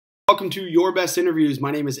Welcome to Your Best Interviews.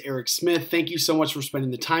 My name is Eric Smith. Thank you so much for spending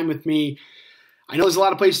the time with me. I know there's a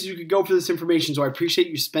lot of places you could go for this information, so I appreciate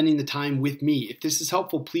you spending the time with me. If this is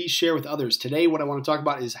helpful, please share with others. Today, what I want to talk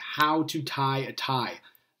about is how to tie a tie.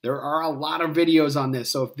 There are a lot of videos on this,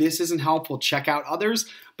 so if this isn't helpful, check out others.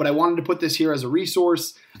 But I wanted to put this here as a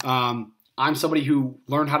resource. I'm somebody who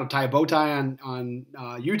learned how to tie a bow tie on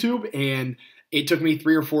YouTube, and it took me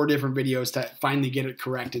 3 or 4 different videos to finally get it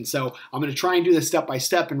correct. And so I'm going to try and do this step by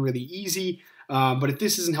step and really easy. But if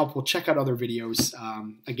this isn't helpful, check out other videos.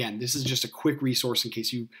 Again, this is just a quick resource in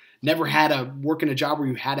case you never had to work in a job where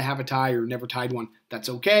you had to have a tie or never tied one. That's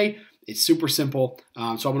okay. It's super simple. So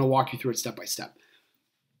I'm going to walk you through it step by step.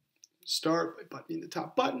 Start by buttoning the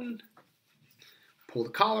top button. Pull the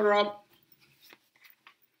collar up.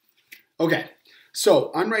 Okay, so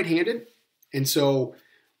I'm right-handed, and so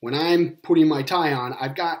when I'm putting my tie on,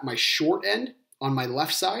 I've got my short end on my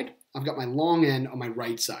left side. I've got my long end on my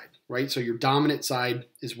right side, right? So your dominant side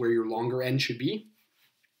is where your longer end should be.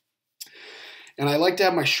 And I like to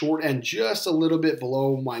have my short end just a little bit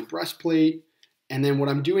below my breastplate. And then what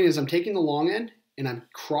I'm doing is I'm taking the long end and I'm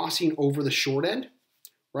crossing over the short end,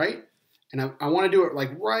 right? And I want to do it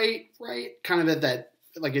like right, kind of at that,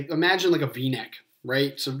 like imagine like a V-neck,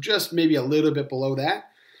 right? So just maybe a little bit below that.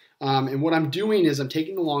 And what I'm doing is I'm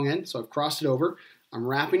taking the long end, so I've crossed it over, I'm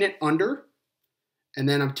wrapping it under, and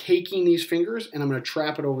then I'm taking these fingers and I'm going to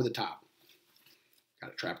trap it over the top.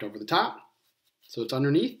 Got it trapped over the top, so it's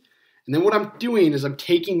underneath. And then what I'm doing is I'm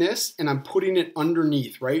taking this and I'm putting it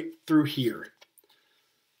underneath, right through here.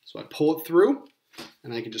 So I pull it through,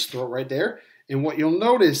 and I can just throw it right there. And what you'll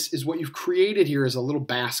notice is what you've created here is a little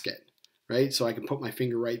basket, right? So I can put my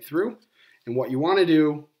finger right through. And what you want to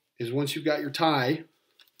do is once you've got your tie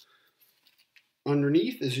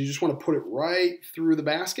underneath is you just want to put it right through the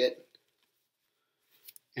basket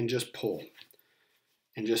and just pull.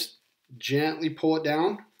 And just gently pull it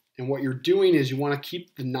down. And what you're doing is you want to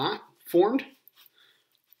keep the knot formed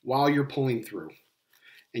while you're pulling through.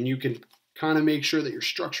 And you can kind of make sure that you're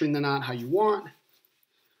structuring the knot how you want.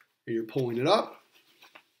 And you're pulling it up.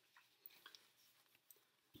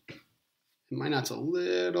 And my knot's a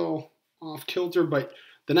little off kilter, but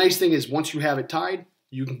the nice thing is once you have it tied,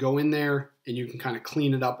 you can go in there and you can kind of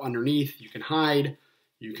clean it up underneath. You can hide,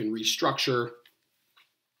 you can restructure.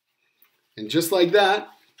 And just like that,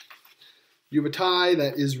 you have a tie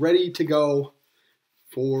that is ready to go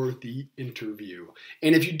for the interview.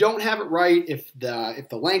 And if you don't have it right, if the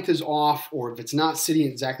length is off or if it's not sitting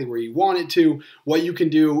exactly where you want it to, what you can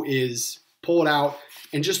do is pull it out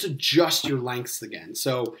and just adjust your lengths again.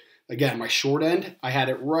 So again, my short end, I had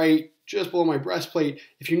it right just below my breastplate.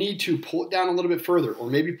 If you need to, pull it down a little bit further or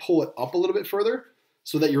maybe pull it up a little bit further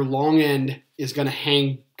so that your long end is going to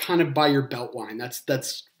hang kind of by your belt line.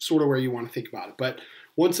 That's sort of where you want to think about it. But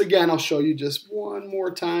once again, I'll show you just one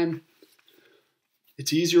more time.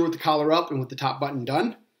 It's easier with the collar up and with the top button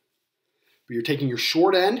done. But you're taking your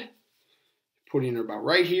short end, putting it about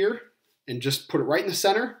right here, and just put it right in the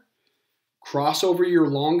center. Cross over your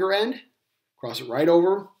longer end. Cross it right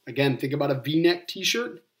over. Again, think about a V-neck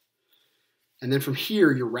t-shirt. And then from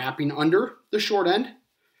here, you're wrapping under the short end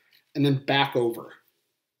and then back over.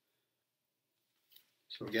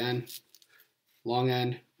 So again, long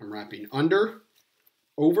end, I'm wrapping under,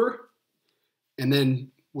 over, and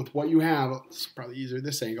then with what you have, it's probably easier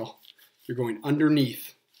this angle, you're going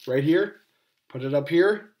underneath right here, put it up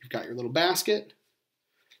here, you've got your little basket,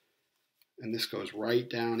 and this goes right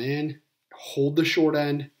down in, hold the short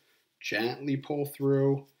end, gently pull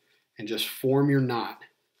through, and just form your knot.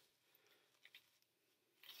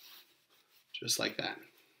 Just like that.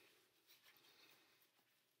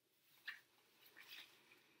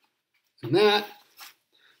 And that's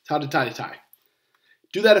how to tie a tie.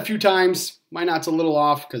 Do that a few times. My knot's a little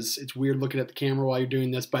off because it's weird looking at the camera while you're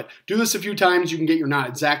doing this, but do this a few times. You can get your knot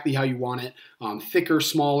exactly how you want it. Thicker,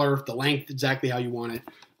 smaller, the length exactly how you want it.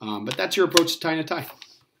 But that's your approach to tying a tie.